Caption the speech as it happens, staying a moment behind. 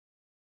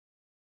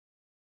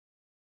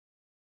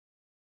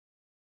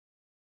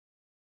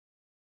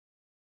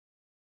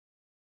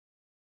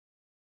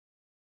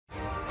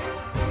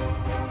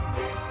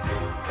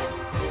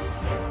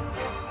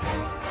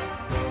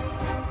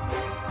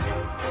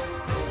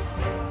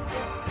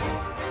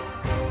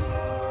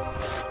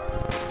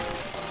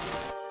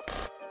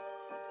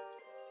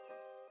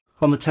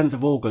On the 10th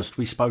of August,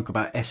 we spoke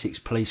about Essex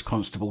Police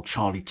Constable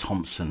Charlie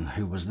Thompson,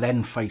 who was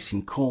then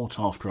facing court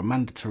after a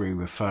mandatory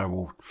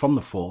referral from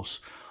the force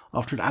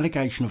after an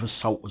allegation of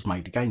assault was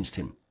made against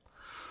him.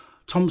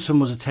 Thompson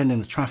was attending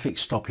a traffic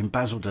stop in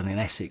Basildon in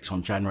Essex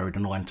on January the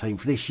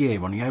 19th this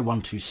year on the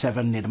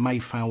A127 near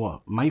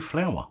the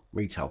Mayflower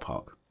retail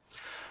park.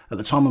 At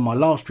the time of my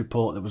last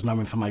report, there was no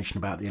information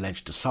about the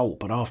alleged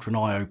assault, but after an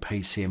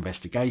IOPC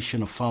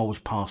investigation, a file was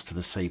passed to the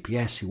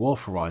CPS, who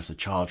authorised the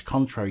charge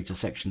contrary to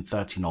Section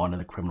 39 of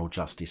the Criminal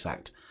Justice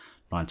Act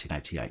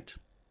 1988.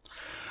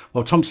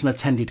 Well, Thompson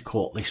attended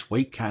court this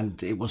week,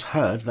 and it was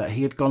heard that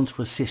he had gone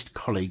to assist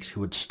colleagues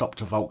who had stopped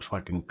a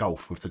Volkswagen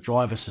Golf with the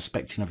driver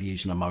suspecting of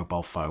using a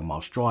mobile phone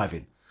whilst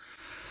driving.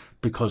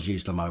 Because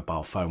using a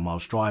mobile phone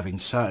whilst driving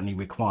certainly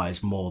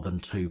requires more than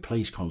 2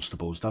 police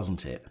constables,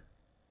 doesn't it?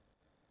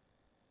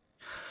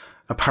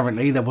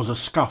 Apparently there was a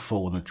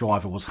scuffle and the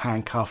driver was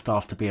handcuffed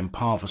after being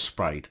pava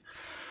sprayed.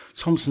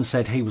 Thompson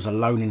said he was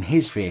alone in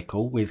his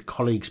vehicle with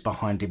colleagues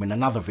behind him in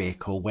another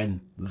vehicle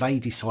when they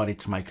decided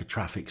to make a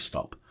traffic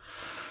stop.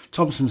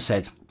 Thompson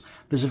said,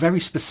 "There's a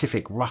very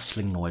specific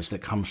rustling noise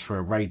that comes through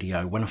a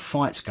radio when a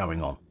fight's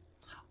going on.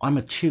 I'm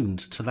attuned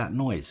to that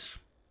noise."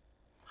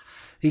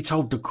 He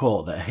told the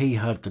court that he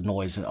heard the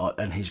noise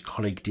and his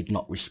colleague did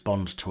not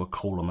respond to a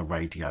call on the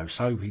radio,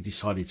 so he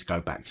decided to go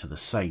back to the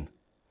scene.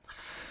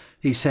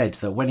 He said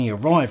that when he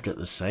arrived at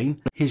the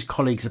scene, his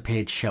colleagues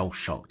appeared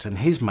shell-shocked and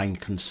his main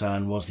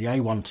concern was the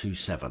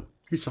A127.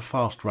 "It's a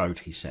fast road,"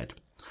 he said.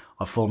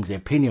 "I formed the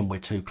opinion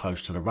we're too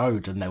close to the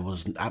road and there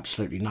was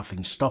absolutely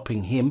nothing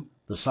stopping him,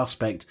 the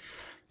suspect,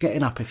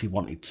 getting up if he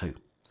wanted to."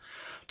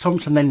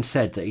 Thompson then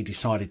said that he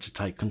decided to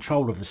take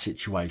control of the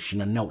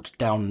situation and knelt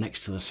down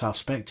next to the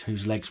suspect,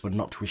 whose legs were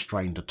not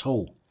restrained at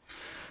all.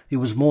 "He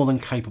was more than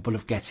capable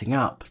of getting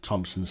up,"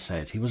 Thompson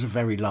said. "He was a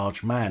very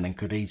large man and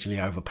could easily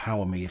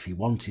overpower me if he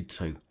wanted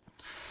to."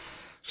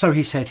 So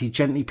he said he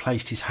gently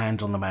placed his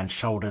hand on the man's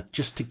shoulder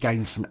just to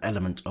gain some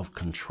element of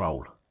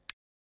control.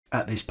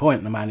 At this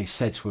point, the man is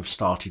said to have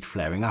started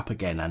flaring up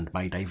again and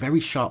made a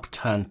very sharp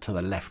turn to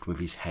the left with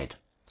his head.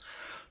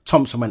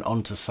 Thompson went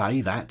on to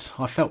say that,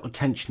 "I felt the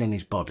tension in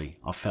his body.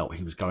 I felt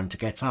he was going to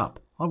get up.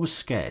 I was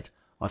scared.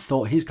 I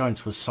thought he's going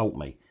to assault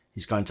me.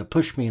 He's going to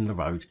push me in the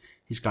road.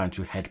 He's going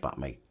to headbutt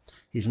me.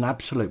 He's an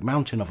absolute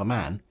mountain of a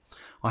man.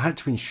 I had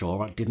to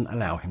ensure I didn't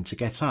allow him to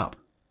get up."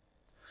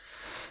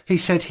 He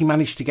said he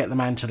managed to get the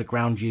man to the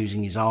ground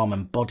using his arm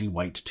and body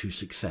weight to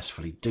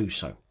successfully do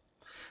so.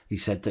 He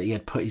said that he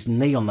had put his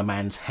knee on the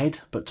man's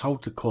head, but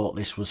told the court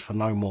this was for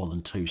no more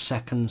than 2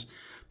 seconds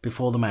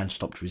before the man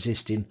stopped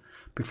resisting,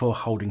 before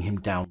holding him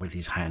down with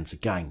his hands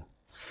again.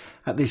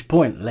 At this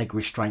point, leg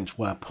restraints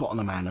were put on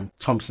the man, and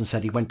Thompson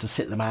said he went to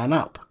sit the man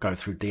up, go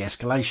through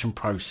de-escalation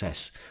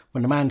process,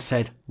 when the man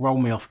said, "Roll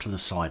me off to the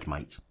side,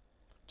 mate."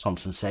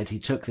 Thompson said he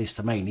took this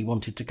to mean he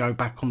wanted to go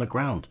back on the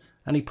ground,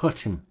 and he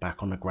put him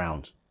back on the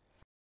ground.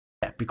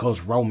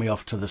 Because "roll me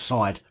off to the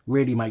side"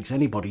 really makes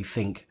anybody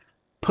think,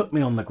 "Put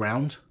me on the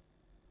ground."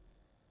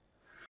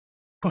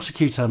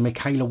 Prosecutor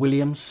Michaela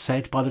Williams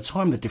said by the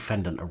time the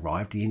defendant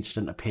arrived, the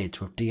incident appeared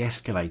to have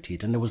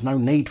de-escalated and there was no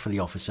need for the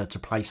officer to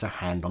place a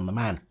hand on the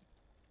man.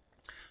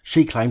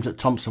 She claims that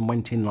Thompson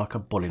went in like a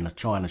bull in a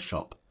china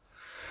shop.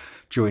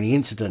 During the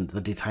incident,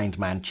 the detained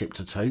man chipped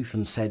a tooth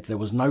and said there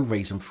was no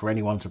reason for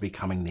anyone to be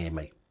coming near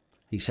me.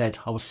 He said,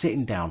 "I was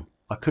sitting down,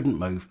 I couldn't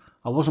move,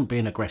 I wasn't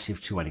being aggressive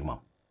to anyone."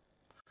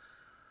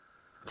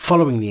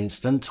 Following the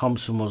incident,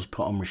 Thompson was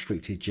put on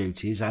restricted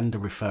duties and a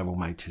referral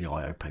made to the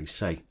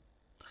IOPC.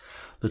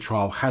 The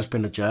trial has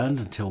been adjourned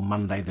until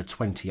Monday the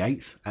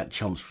 28th at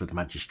Chelmsford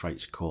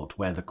Magistrates Court,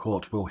 where the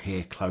court will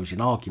hear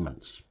closing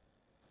arguments.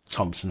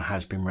 Thompson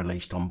has been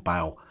released on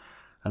bail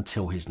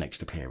until his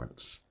next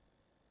appearance.